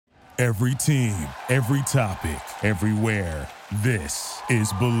Every team, every topic, everywhere. This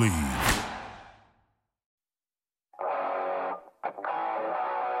is Believe.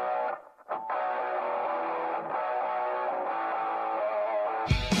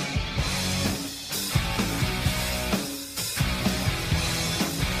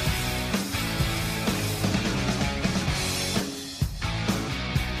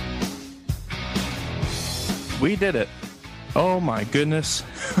 We did it. Oh my goodness.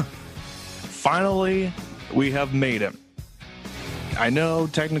 Finally, we have made it. I know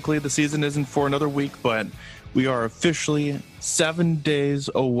technically the season isn't for another week, but we are officially 7 days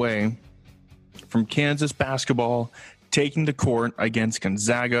away from Kansas basketball taking the court against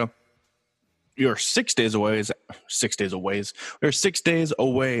Gonzaga. We are 6 days away. We're 6 days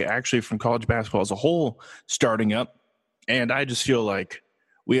away actually from college basketball as a whole starting up. And I just feel like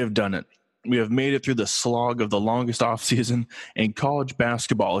we have done it. We have made it through the slog of the longest offseason in college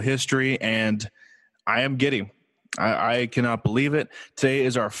basketball history, and I am giddy. I cannot believe it. Today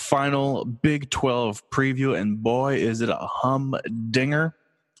is our final Big 12 preview, and boy, is it a humdinger.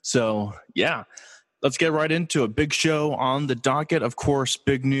 So, yeah, let's get right into it. Big show on the docket. Of course,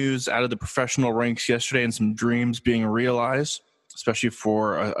 big news out of the professional ranks yesterday and some dreams being realized, especially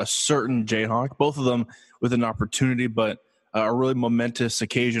for a certain Jayhawk, both of them with an opportunity, but a really momentous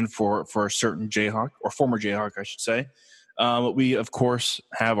occasion for a certain Jayhawk, or former Jayhawk, I should say. We, of course,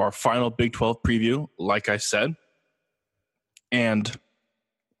 have our final Big 12 preview, like I said. And a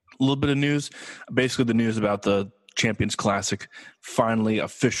little bit of news, basically the news about the Champions Classic finally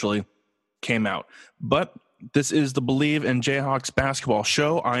officially came out. But this is the Believe in Jayhawks basketball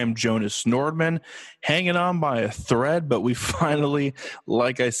show. I am Jonas Nordman, hanging on by a thread, but we finally,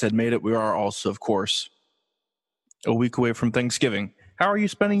 like I said, made it. We are also, of course, a week away from Thanksgiving. How are you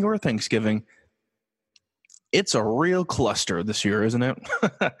spending your Thanksgiving? It's a real cluster this year, isn't it?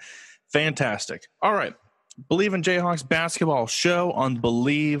 Fantastic. All right. Believe in Jayhawks basketball show on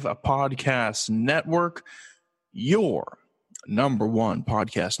Believe a Podcast Network, your number one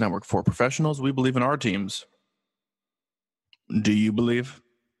podcast network for professionals. We believe in our teams. Do you believe?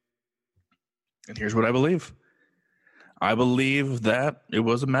 And here's what I believe. I believe that it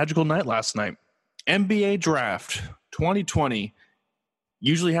was a magical night last night. NBA Draft 2020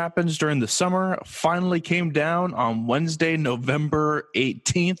 usually happens during the summer. Finally came down on Wednesday, November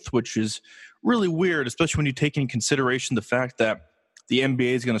 18th, which is really weird, especially when you take in consideration the fact that the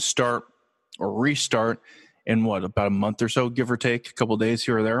NBA is going to start or restart in about a month or so, give or take, a couple days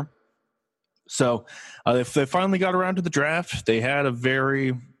here or there. So if they finally got around to the draft, they had a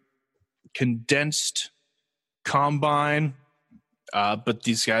very condensed combine. But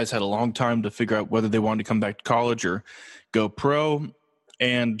these guys had a long time to figure out whether they wanted to come back to college or go pro.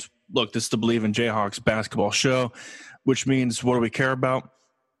 And look, this is the Believe in Jayhawks basketball show, which means what do we care about?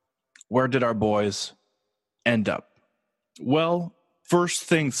 Where did our boys end up? Well, first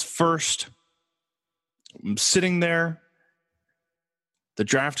things first, I'm sitting there. The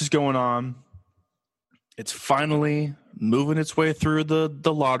draft is going on. It's finally moving its way through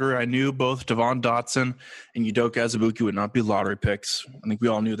the lottery. I knew both Devon Dotson and Udoka Azubuike would not be lottery picks. I think we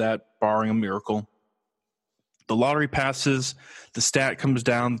all knew that, barring a miracle. The lottery passes. The stat comes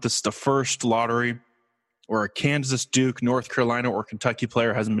down. This is the first lottery where a Kansas, Duke, North Carolina, or Kentucky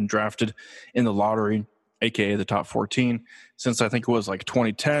player hasn't been drafted in the lottery, a.k.a. the top 14, since I think it was like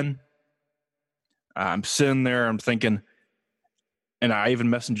 2010. I'm sitting there. I'm thinking, and I even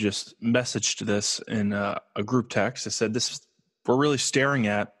messaged this in a group text. I said, we're really staring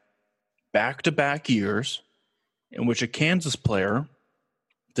at back-to-back years in which a Kansas player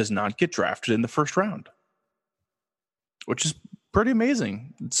does not get drafted in the first round, which is pretty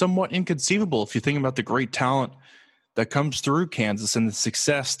amazing. It's somewhat inconceivable if you think about the great talent that comes through Kansas and the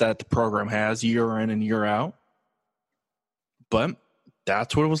success that the program has year in and year out. But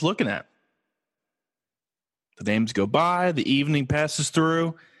that's what it was looking at. The names go by, the evening passes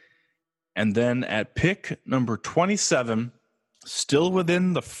through, and then at pick number 27, still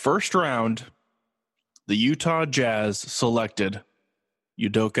within the first round, the Utah Jazz selected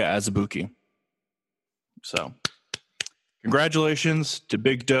Udoka Azubuike. So, congratulations to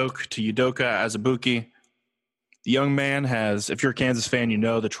Big Doke, to Udoka Azubuike. The young man has, if you're a Kansas fan, you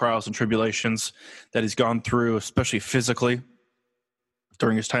know the trials and tribulations that he's gone through, especially physically,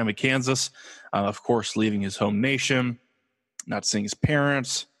 during his time at Kansas. Of course, leaving his home nation, not seeing his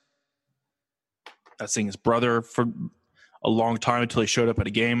parents, not seeing his brother for a long time until he showed up at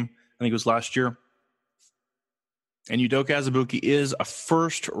a game. I think it was last year. And Udoka Azubuike is a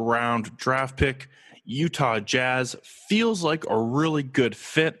first-round draft pick. Utah Jazz feels like a really good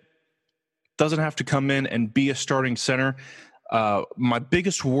fit. Doesn't have to come in and be a starting center. My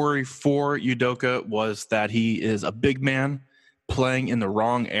biggest worry for Udoka was that he is a big man playing in the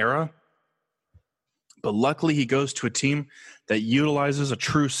wrong era. But luckily, he goes to a team that utilizes a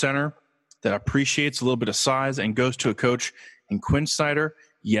true center that appreciates a little bit of size and goes to a coach in Quinn Snyder.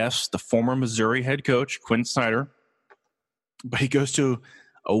 Yes, the former Missouri head coach, Quinn Snyder. But he goes to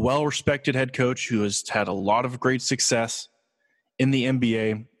a well-respected head coach who has had a lot of great success in the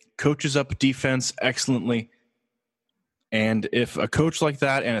NBA, coaches up defense excellently. And if a coach like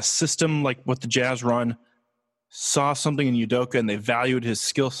that and a system like what the Jazz run saw something in Udoka and they valued his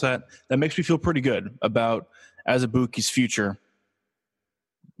skill set, that makes me feel pretty good about Azubuike's future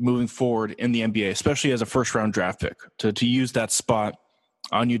moving forward in the NBA, especially as a first-round draft pick. To use that spot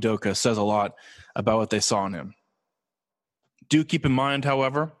on Udoka says a lot about what they saw in him. Do keep in mind,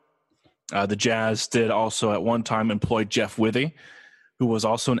 however, the Jazz did also at one time employ Jeff Withey, who was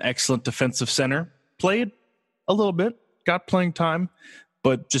also an excellent defensive center, played a little bit, got playing time,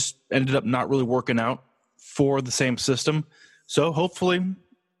 but just ended up not really working out for the same system. So hopefully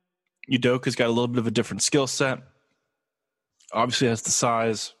Udoka's got a little bit of a different skill set. Obviously has the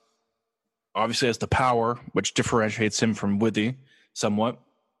size, obviously has the power, which differentiates him from Withey somewhat.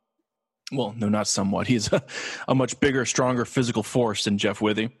 Well, no, not somewhat. He's a much bigger, stronger physical force than Jeff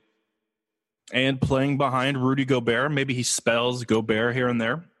Withey. And playing behind Rudy Gobert, maybe he spells Gobert here and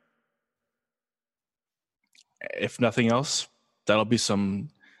there. If nothing else, that'll be some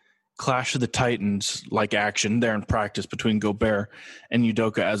Clash of the Titans like action there in practice between Gobert and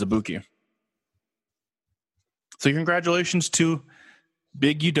Udoka Azubuike. So congratulations to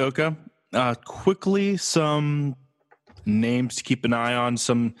Big Udoka. Quickly, some names to keep an eye on,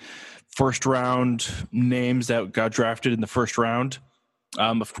 some first-round names that got drafted in the first round.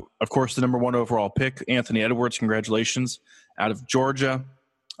 Of course, the number 1 overall pick, Anthony Edwards, congratulations, out of Georgia.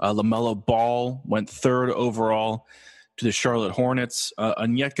 LaMelo Ball went 3rd overall to the Charlotte Hornets.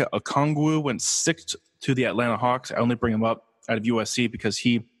 Onyeka Okongwu went 6th to the Atlanta Hawks. I only bring him up out of USC because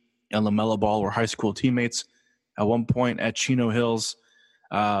he and LaMelo Ball were high school teammates at one point at Chino Hills.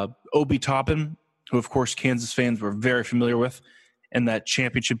 Obi Toppin, who, of course, Kansas fans were very familiar with in that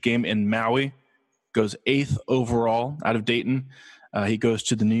championship game in Maui, goes 8th overall out of Dayton. He goes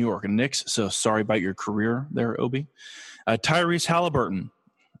to the New York Knicks, so sorry about your career there, Obi. Tyrese Halliburton.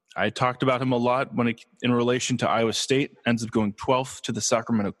 I talked about him a lot in relation to Iowa State. Ends up going 12th to the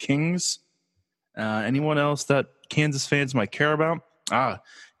Sacramento Kings. Anyone else that Kansas fans might care about?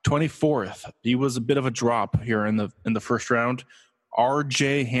 24th. He was a bit of a drop here in the first round.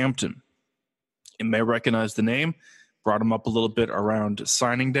 R.J. Hampton. You may recognize the name. Brought him up a little bit around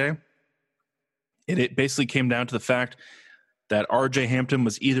signing day. It basically came down to the fact that R.J. Hampton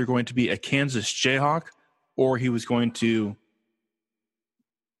was either going to be a Kansas Jayhawk or he was going to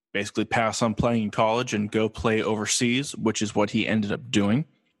basically pass on playing in college and go play overseas, which is what he ended up doing.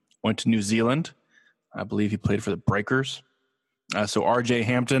 Went to New Zealand. I believe he played for the Breakers. So R.J.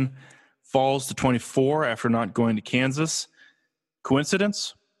 Hampton falls to 24 after not going to Kansas.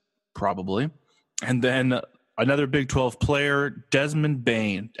 Coincidence? Probably. And then another Big 12 player, Desmond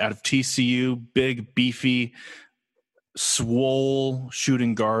Bane out of TCU, big, beefy, swole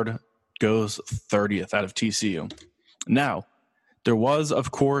shooting guard, goes 30th out of TCU. Now, there was,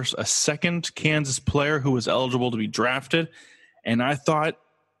 of course, a second Kansas player who was eligible to be drafted, and I thought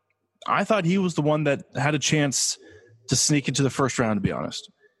he was the one that had a chance to sneak into the first round, to be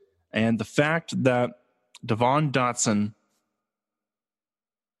honest. And the fact that Devon Dotson,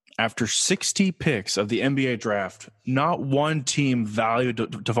 after 60 picks of the NBA draft, not one team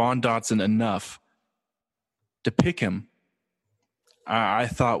valued Devon Dotson enough to pick him, I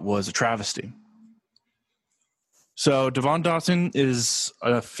thought was a travesty. So Devon Dotson is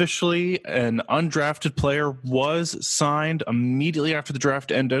officially an undrafted player, was signed immediately after the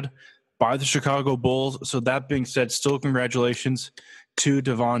draft ended by the Chicago Bulls. So that being said, still congratulations to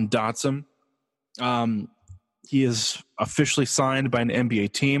Devon Dotson. He is officially signed by an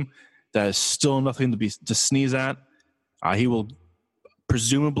NBA team. That is still nothing to sneeze at. He will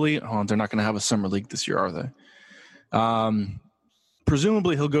presumably, they're not going to have a summer league this year, are they?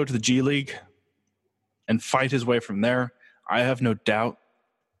 Presumably he'll go to the G League and fight his way from there. I have no doubt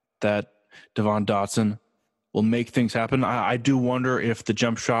that Devon Dotson will make things happen. I do wonder if the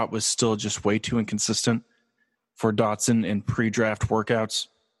jump shot was still just way too inconsistent for Dotson in pre-draft workouts.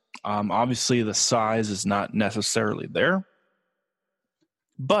 Obviously, the size is not necessarily there.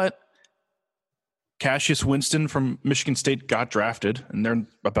 But Cassius Winston from Michigan State got drafted, and they're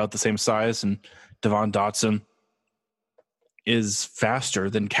about the same size, and Devon Dotson is faster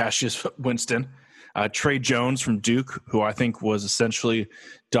than Cassius Winston. Trey Jones from Duke, who I think was essentially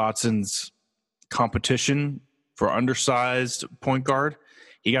Dotson's competition for undersized point guard.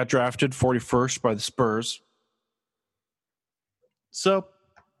 He got drafted 41st by the Spurs. So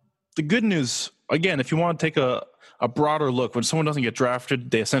the good news, again, if you want to take a broader look, when someone doesn't get drafted,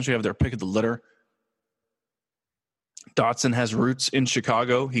 they essentially have their pick of the litter. Dotson has roots in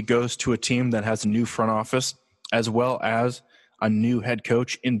Chicago. He goes to a team that has a new front office, as well as a new head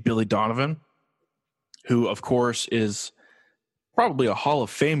coach in Billy Donovan, who, of course, is probably a Hall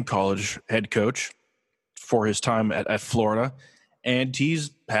of Fame college head coach for his time at Florida. And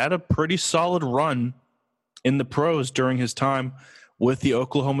he's had a pretty solid run in the pros during his time with the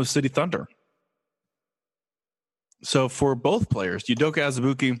Oklahoma City Thunder. So for both players, Udoka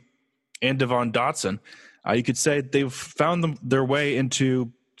Azubuike and Devon Dotson, you could say they've found their way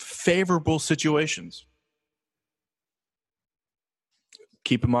into favorable situations.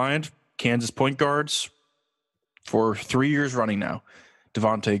 Keep in mind, Kansas point guards for 3 years running now,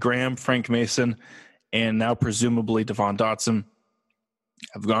 Devontae Graham, Frank Mason, and now presumably Devon Dotson,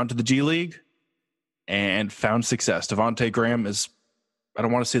 have gone to the G League and found success. Devontae Graham is, I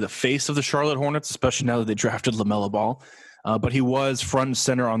don't want to say the face of the Charlotte Hornets, especially now that they drafted LaMelo Ball, but he was front and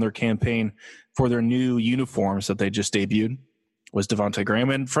center on their campaign for their new uniforms that they just debuted, was Devontae Graham.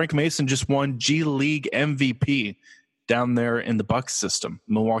 And Frank Mason just won G League MVP down there in the Bucks system,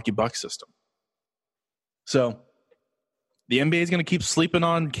 Milwaukee Bucks system. So the NBA is going to keep sleeping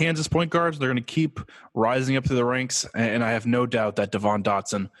on Kansas point guards. They're going to keep rising up through the ranks, and I have no doubt that Devon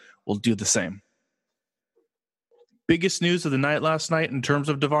Dotson will do the same. Biggest news of the night last night in terms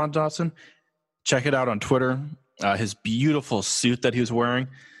of Devon Dotson, check it out on Twitter. His beautiful suit that he was wearing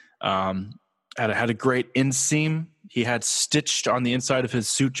had a great inseam. He had stitched on the inside of his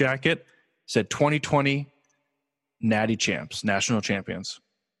suit jacket, said 2020 Natty Champs, National Champions.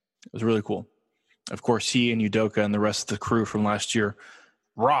 It was really cool. Of course, he and Udoka and the rest of the crew from last year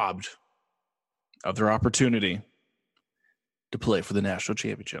robbed of their opportunity to play for the national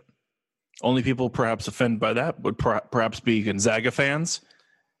championship. Only people perhaps offended by that would perhaps be Gonzaga fans.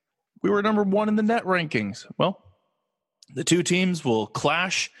 We were number 1 in the net rankings. Well, the two teams will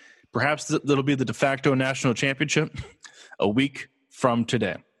clash. Perhaps that'll be the de facto national championship a week from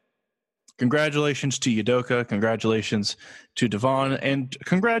today. Congratulations to Udoka, congratulations to Devon, and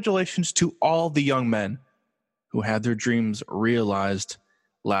congratulations to all the young men who had their dreams realized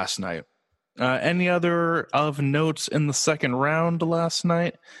last night. Any other of notes in the second round last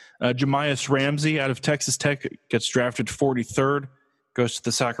night? Jamias Ramsey out of Texas Tech gets drafted 43rd, goes to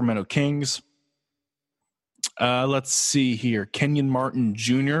the Sacramento Kings. Let's see here. Kenyon Martin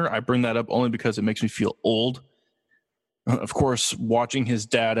Jr. I bring that up only because it makes me feel old. Of course, watching his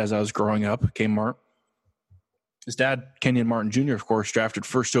dad as I was growing up, Kmart. His dad, Kenyon Martin Jr., of course, drafted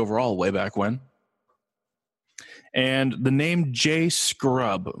first overall way back when. And the name Jay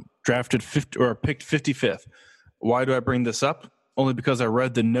Scrubb, drafted picked 55th. Why do I bring this up? Only because I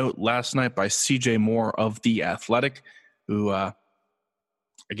read the note last night by CJ Moore of The Athletic, who,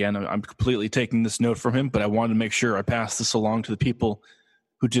 again, I'm completely taking this note from him, but I wanted to make sure I passed this along to the people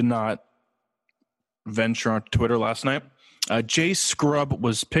who did not venture on Twitter last night. Jay Scrubb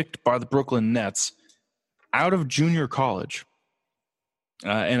was picked by the Brooklyn Nets out of junior college.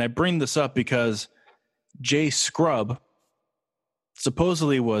 And I bring this up because Jay Scrubb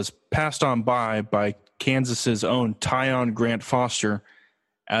supposedly was passed on by Kansas's own Tyon Grant Foster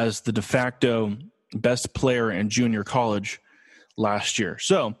as the de facto best player in junior college last year.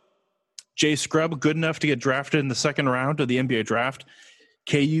 So Jay Scrubb, good enough to get drafted in the second round of the NBA draft.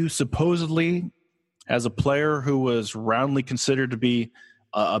 KU supposedly as a player who was roundly considered to be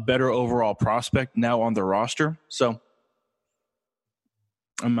a better overall prospect now on the roster. So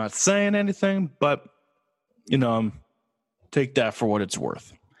I'm not saying anything, but, take that for what it's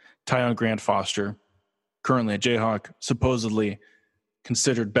worth. Tyon Grant Foster, currently at Jayhawk, supposedly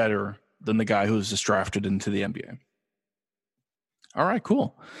considered better than the guy who was just drafted into the NBA. All right,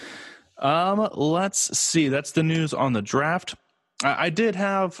 cool. Let's see. That's the news on the draft. I did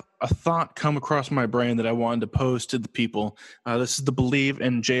have a thought come across my brain that I wanted to pose to the people. This is the Believe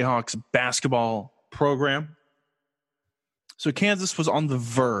in Jayhawks basketball program. So Kansas was on the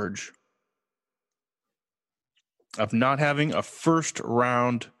verge of not having a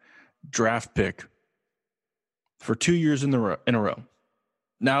first-round draft pick for 2 years in a row.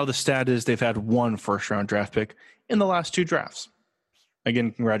 Now the stat is they've had one first-round draft pick in the last 2 drafts. Again,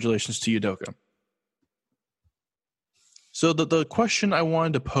 congratulations to Udoka. So the question I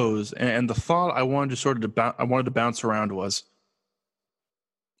wanted to pose and the thought I wanted to bounce around was,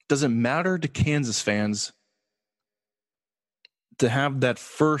 does it matter to Kansas fans to have that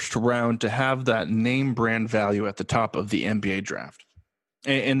first round, to have that name brand value at the top of the NBA draft?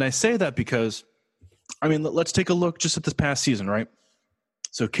 And I say that because I mean, let's take a look just at this past season, right?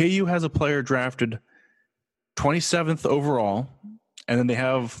 So KU has a player drafted 27th overall, and then they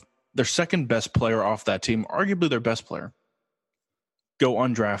have their second best player off that team, arguably their best player, go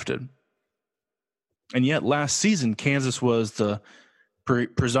undrafted. And yet last season, Kansas was the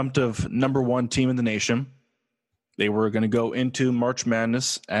presumptive number one team in the nation. They were going to go into March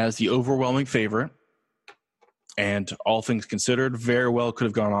Madness as the overwhelming favorite. And all things considered, very well could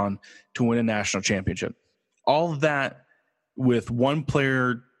have gone on to win a national championship. All of that with one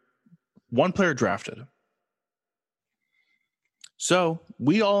player drafted. So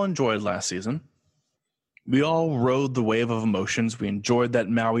we all enjoyed last season. We all rode the wave of emotions. We enjoyed that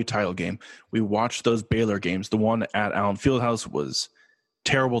Maui title game. We watched those Baylor games. The one at Allen Fieldhouse was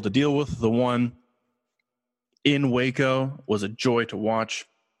terrible to deal with. The one in Waco was a joy to watch.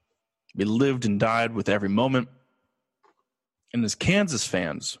 We lived and died with every moment. And as Kansas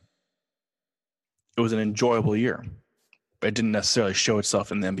fans, it was an enjoyable year. It didn't necessarily show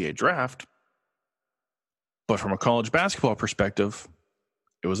itself in the NBA draft. But from a college basketball perspective,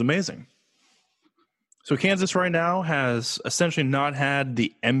 it was amazing. So Kansas right now has essentially not had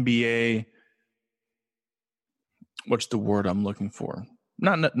the NBA, what's the word I'm looking for?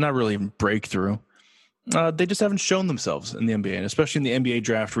 Not really even breakthrough. They just haven't shown themselves in the NBA, and especially in the NBA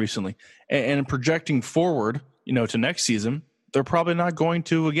draft recently. And projecting forward, to next season, they're probably not going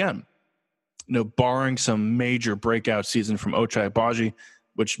to again. Barring some major breakout season from Ochai Agbaji,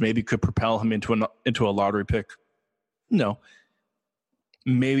 which maybe could propel him into a lottery pick. No.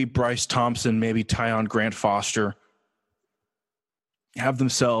 Maybe Bryce Thompson, maybe Tyon Grant Foster have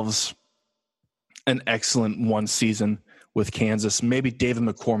themselves an excellent one season with Kansas. Maybe David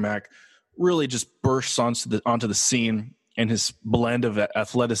McCormack really just bursts onto the scene, and his blend of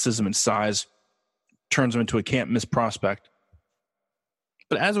athleticism and size turns him into a can't-miss prospect.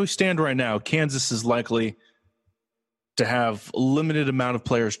 But as we stand right now, Kansas is likely to have a limited amount of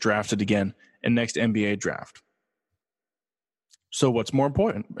players drafted again in next NBA draft. So what's more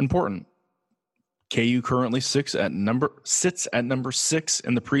important? KU currently sits at number 6 in the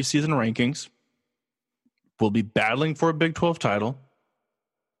preseason rankings. Will be battling for a Big 12 title.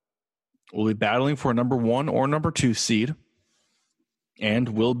 Will be battling for a number 1 or number 2 seed. And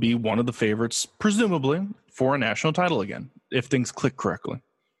will be one of the favorites, presumably, for a national title again, if things click correctly.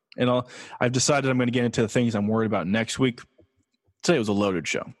 And I've decided I'm going to get into the things I'm worried about next week. Today was a loaded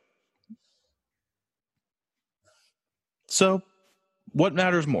show. So, what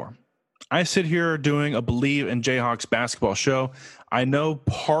matters more? I sit here doing a Believe in Jayhawks basketball show. I know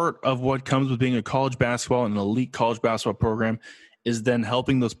part of what comes with being a college basketball and an elite college basketball program is then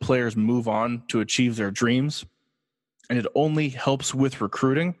helping those players move on to achieve their dreams. And it only helps with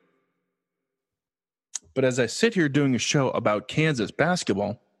recruiting. But as I sit here doing a show about Kansas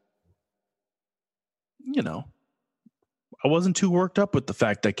basketball, I wasn't too worked up with the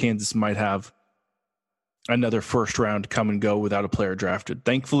fact that Kansas might have another first round come and go without a player drafted.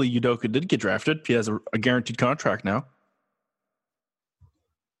 Thankfully, Udoka did get drafted. He has a guaranteed contract now.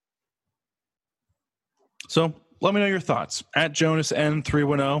 So let me know your thoughts. At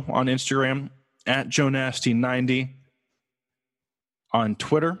JonasN310 on Instagram. At JoeNasty90 on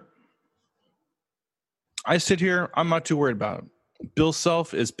Twitter. I sit here. I'm not too worried about it. Bill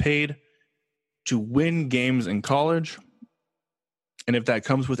Self is paid to win games in college. And if that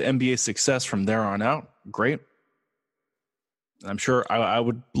comes with NBA success from there on out, great. I'm sure I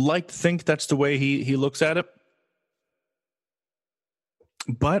would like to think that's the way he looks at it.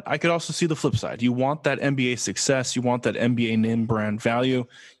 But I could also see the flip side. You want that NBA success. You want that NBA name brand value.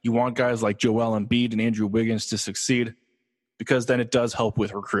 You want guys like Joel Embiid and Andrew Wiggins to succeed, because then it does help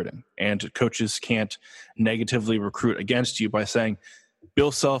with recruiting. And coaches can't negatively recruit against you by saying,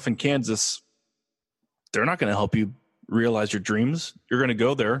 Bill Self in Kansas, they're not going to help you realize your dreams. You're going to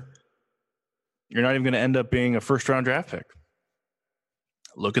go there. You're not even going to end up being a first-round draft pick.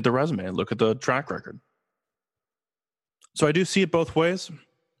 Look at the resume. Look at the track record. So I do see it both ways.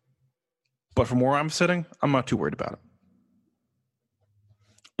 But from where I'm sitting, I'm not too worried about it.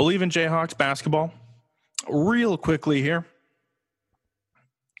 Believe in Jayhawks basketball. Real quickly here,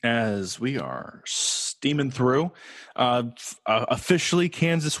 as we are steaming through, officially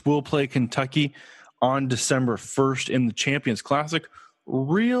Kansas will play Kentucky on December 1st in the Champions Classic.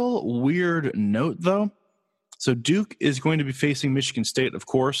 Real weird note, though. So Duke is going to be facing Michigan State, of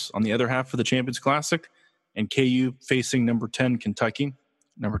course, on the other half of the Champions Classic, and KU facing number 10 Kentucky,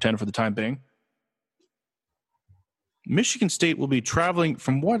 number 10 for the time being. Michigan State will be traveling,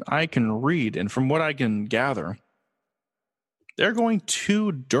 from what I can read and from what I can gather, they're going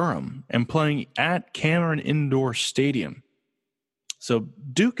to Durham and playing at Cameron Indoor Stadium. So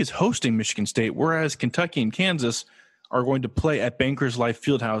Duke is hosting Michigan State, whereas Kentucky and Kansas are going to play at Bankers Life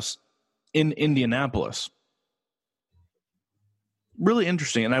Fieldhouse in Indianapolis. Really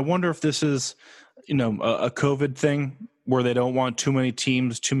interesting. And I wonder if this is, a COVID thing where they don't want too many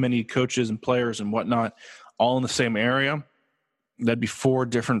teams, too many coaches and players and whatnot all in the same area. That'd be 4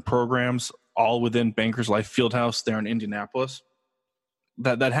 different programs all within Bankers Life Fieldhouse there in Indianapolis.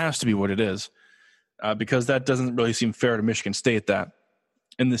 That has to be what it is, because that doesn't really seem fair to Michigan State that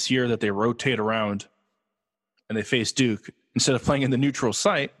in this year that they rotate around and they face Duke, instead of playing in the neutral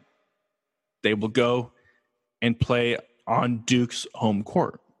site, they will go and play on Duke's home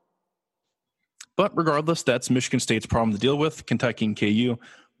court. But regardless, that's Michigan State's problem to deal with. Kentucky and KU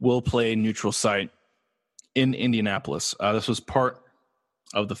will play neutral site in Indianapolis. This was part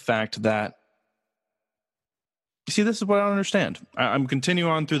of the fact that, you see, this is what I don't understand. I'm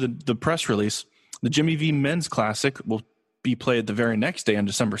continuing on through the press release. The Jimmy V Men's Classic will be played the very next day on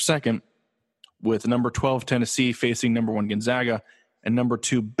December 2nd with number 12 Tennessee facing number 1 Gonzaga and number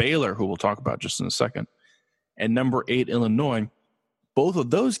 2 Baylor, who we'll talk about just in a second, and number 8 Illinois. Both of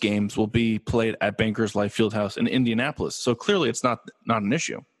those games will be played at Bankers Life Fieldhouse in Indianapolis. So clearly it's not an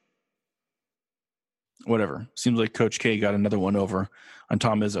issue. Whatever. Seems like Coach K got another one over on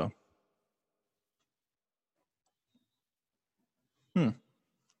Tom Izzo.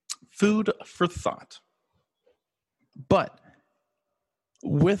 Food for thought. But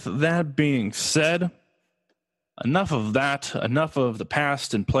with that being said, enough of that, enough of the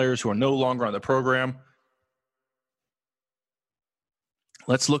past and players who are no longer on the program.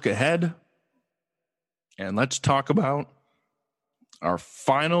 Let's look ahead and let's talk about our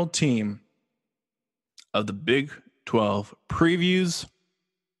final team of the Big 12 previews.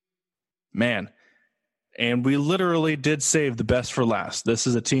 Man, and we literally did save the best for last. This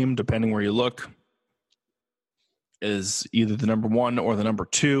is a team, depending where you look, is either the number 1 or the number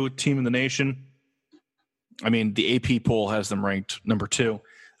 2 team in the nation. I mean, the AP poll has them ranked number 2.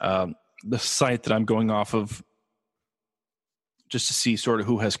 The site that I'm going off of, just to see sort of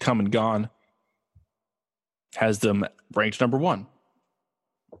who has come and gone, has them ranked number 1.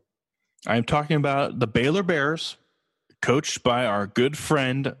 I'm talking about the Baylor Bears, coached by our good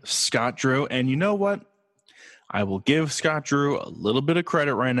friend Scott Drew. And you know what? I will give Scott Drew a little bit of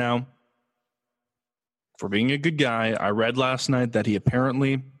credit right now for being a good guy. I read last night that he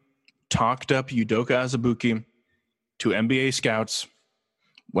apparently talked up Udoka Azubuike to NBA scouts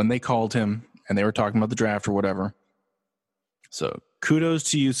when they called him and they were talking about the draft or whatever. So kudos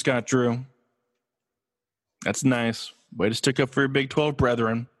to you, Scott Drew. That's nice. Way to stick up for your Big 12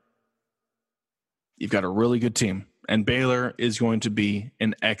 brethren. You've got a really good team, and Baylor is going to be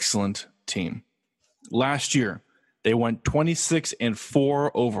an excellent team. Last year, they went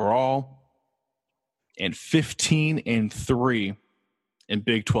 26-4 overall and 15-3 in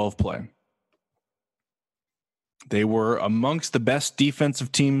Big 12 play. They were amongst the best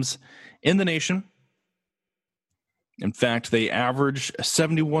defensive teams in the nation. In fact, they averaged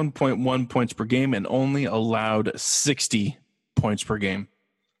 71.1 points per game and only allowed 60 points per game.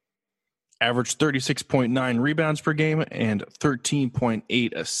 Averaged 36.9 rebounds per game and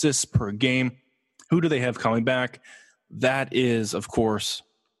 13.8 assists per game. Who do they have coming back? That is, of course,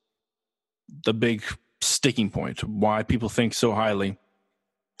 the big sticking point, why people think so highly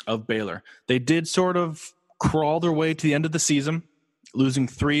of Baylor. They did sort of crawl their way to the end of the season, losing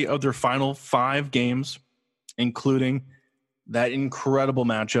 3 of their final 5 games, including that incredible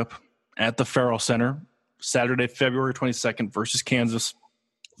matchup at the Farrell Center, Saturday, February 22nd versus Kansas.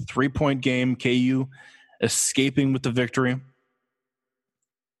 3-point game, KU escaping with the victory.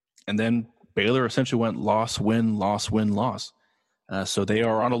 And then Baylor essentially went loss, win, loss, win, loss. So they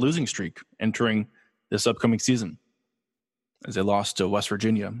are on a losing streak entering this upcoming season as they lost to West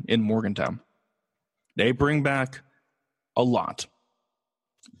Virginia in Morgantown. They bring back a lot.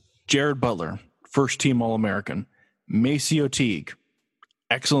 Jared Butler, first-team All-American. MaCio Teague,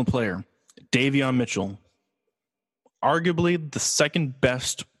 excellent player. Davion Mitchell, arguably the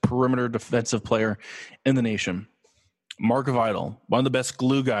second-best perimeter defensive player in the nation. Mark Vidal, one of the best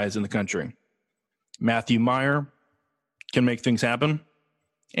glue guys in the country. Matthew Meyer can make things happen.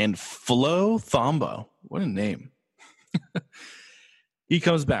 And Flo Thamba, what a name. He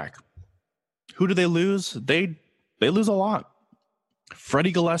comes back. Who do they lose? They lose a lot.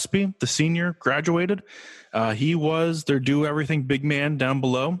 Freddie Gillespie, the senior, graduated. He was their do-everything big man down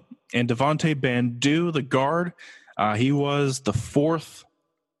below. And Devontae Bandu, the guard, he was the 4th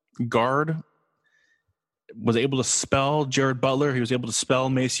guard, was able to spell Jared Butler. He was able to spell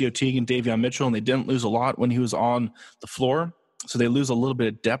MaCio Teague and Davion Mitchell, and they didn't lose a lot when he was on the floor. So they lose a little bit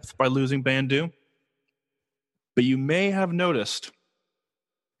of depth by losing Bandu. But you may have noticed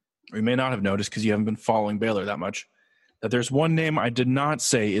you may not have noticed because you haven't been following Baylor that much, that there's one name I did not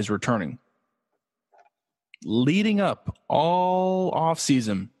say is returning. Leading up all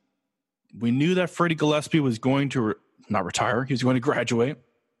offseason, we knew that Freddie Gillespie was going to not retire. He was going to graduate.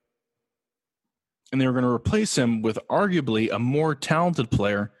 And they were going to replace him with arguably a more talented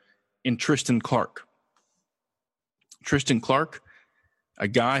player in Tristan Clark. Tristan Clark, a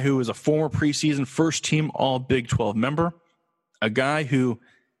guy who is a former preseason first-team All-Big 12 member, a guy who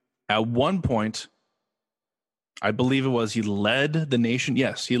at one point, I believe it was, he led the nation.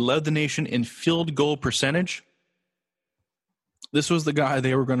 Yes, he led the nation in field goal percentage. This was the guy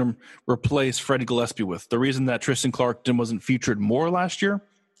they were going to replace Freddie Gillespie with. The reason that Tristan Clark wasn't featured more last year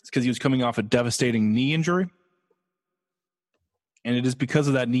is because he was coming off a devastating knee injury. And it is because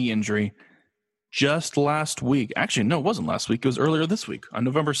of that knee injury just last week. Actually, no, it wasn't last week. It was earlier this week on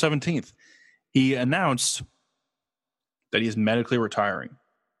November 17th. He announced that he is medically retiring.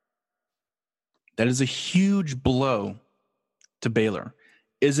 That is a huge blow to Baylor.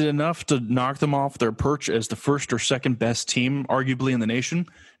 Is it enough to knock them off their perch as the first or second best team, arguably, in the nation?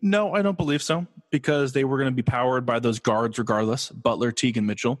 No, I don't believe so, because they were going to be powered by those guards regardless, Butler, Teague, and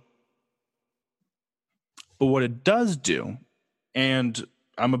Mitchell. But what it does do, and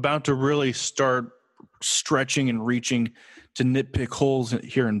I'm about to really start stretching and reaching to nitpick holes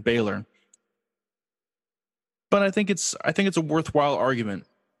here in Baylor, but I think it's a worthwhile argument.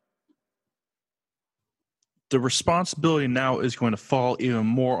 The responsibility now is going to fall even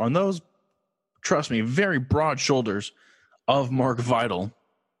more on those, trust me, very broad shoulders of Mark Vital.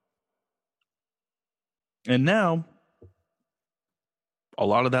 And now, a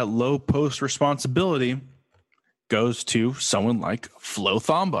lot of that low post responsibility goes to someone like Flo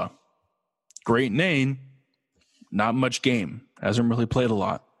Thamba. Great name, not much game. Hasn't really played a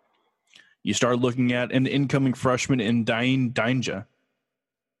lot. You start looking at an incoming freshman in Dain Dainja.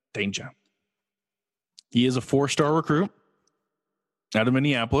 He is a 4-star recruit out of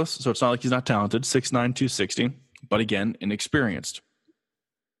Minneapolis, so it's not like he's not talented, 6'9", 260, but again, inexperienced.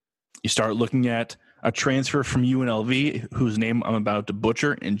 You start looking at a transfer from UNLV, whose name I'm about to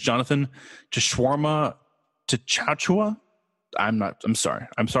butcher, and Jonathan Tshwarma Tchachua. I'm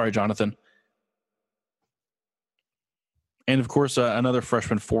sorry, Jonathan. And of course, another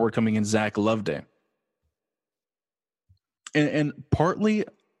freshman forward coming in, Zach Loveday. And partly,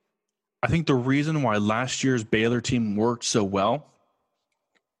 I think the reason why last year's Baylor team worked so well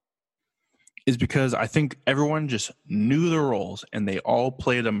is because I think everyone just knew their roles and they all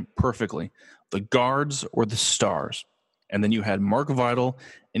played them perfectly. The guards were the stars. And then you had Mark Vital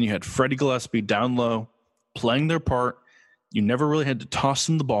and you had Freddie Gillespie down low playing their part. You never really had to toss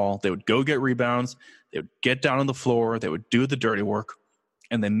them the ball. They would go get rebounds. They would get down on the floor. They would do the dirty work.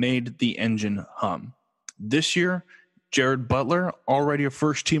 And they made the engine hum. This year, Jared Butler, already a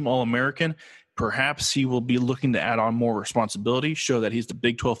first-team All-American. Perhaps he will be looking to add on more responsibility, show that he's the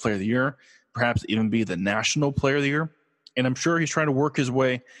Big 12 Player of the Year, perhaps even be the National Player of the Year. And I'm sure he's trying to work his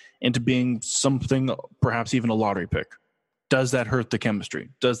way into being something, perhaps even a lottery pick. Does that hurt the chemistry?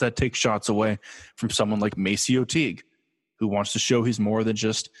 Does that take shots away from someone like Maceo Teague, who wants to show he's more than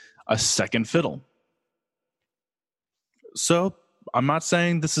just a second fiddle? So I'm not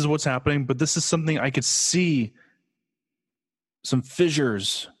saying this is what's happening, but this is something I could see some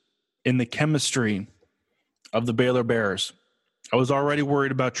fissures in the chemistry of the Baylor Bears. I was already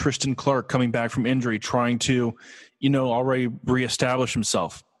worried about Tristan Clark coming back from injury, trying to, already reestablish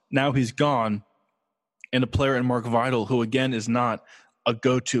himself. Now he's gone, and a player in Mark Vital, who again is not a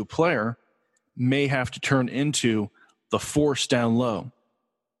go-to player, may have to turn into the force down low.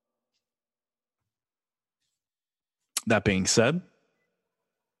 That being said,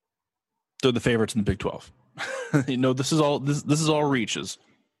 they're the favorites in the Big 12. This is all reaches.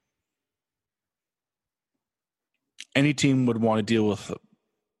 Any team would want to deal with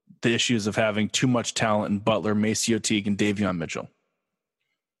the issues of having too much talent in Butler, Maceo Teague, and Davion Mitchell.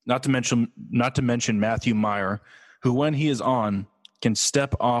 Not to mention Matthew Meyer, who, when he is on, can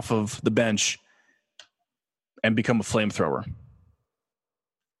step off of the bench and become a flamethrower.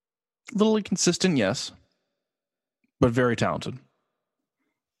 A little inconsistent, yes, but very talented.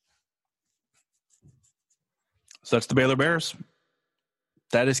 So that's the Baylor Bears.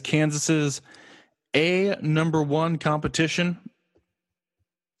 That is Kansas's number 1 competition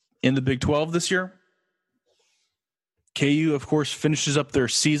in the Big 12 this year. KU, of course, finishes up their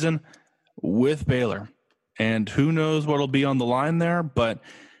season with Baylor. And who knows what will be on the line there, but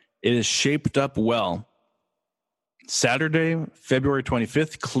it is shaped up well. Saturday, February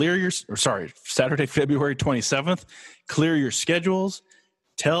 25th, Saturday, February 27th, clear your schedules.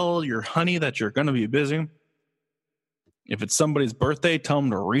 Tell your honey that you're going to be busy. If it's somebody's birthday, tell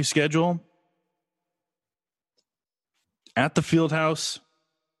them to reschedule. At the Fieldhouse,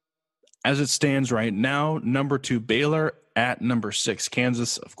 as it stands right now, number 2 Baylor at number 6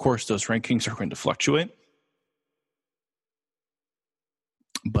 Kansas. Of course, those rankings are going to fluctuate.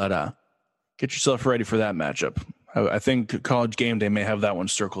 But get yourself ready for that matchup. I think College Game Day may have that one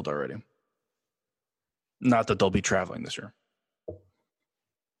circled already. Not that they'll be traveling this year.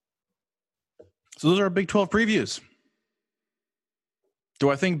 So those are our Big 12 previews. Do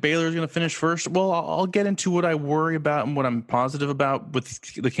I think Baylor is going to finish first? Well, I'll get into what I worry about and what I'm positive about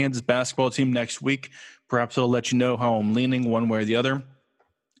with the Kansas basketball team next week. Perhaps I'll let you know how I'm leaning one way or the other.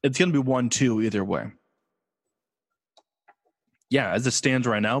 It's going to be 1-2 either way. Yeah, as it stands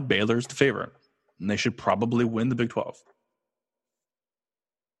right now, Baylor's the favorite, and they should probably win the Big 12.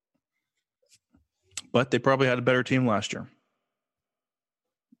 But they probably had a better team last year.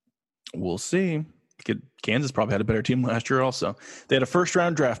 We'll see. Kansas probably had a better team last year also. They had a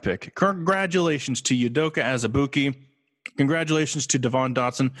first-round draft pick. Congratulations to Udoka Azubuike. Congratulations to Devon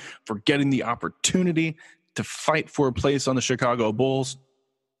Dotson for getting the opportunity to fight for a place on the Chicago Bulls.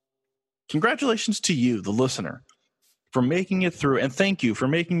 Congratulations to you, the listener, for making it through. And thank you for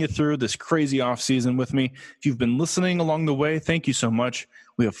making it through this crazy offseason with me. If you've been listening along the way, thank you so much.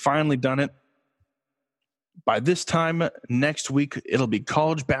 We have finally done it. By this time next week, it'll be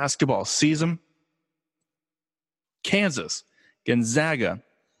college basketball season. Kansas, Gonzaga.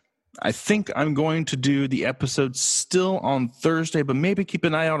 I think I'm going to do the episode still on Thursday, but maybe keep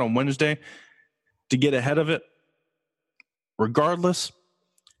an eye out on Wednesday to get ahead of it. Regardless,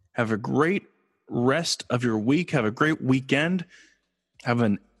 have a great rest of your week. Have a great weekend. Have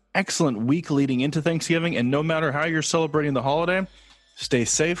an excellent week leading into Thanksgiving. And no matter how you're celebrating the holiday, stay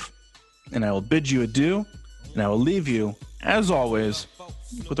safe. And I will bid you adieu. And I will leave you, as always,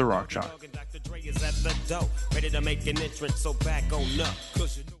 with a rock shot.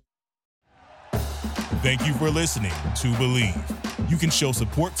 Thank you for listening to Believe. You can show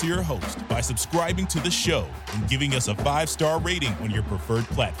support to your host by subscribing to the show and giving us a 5-star rating on your preferred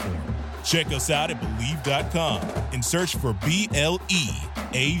platform. Check us out at Believe.com and search for BLEAV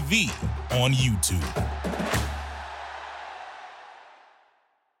on YouTube.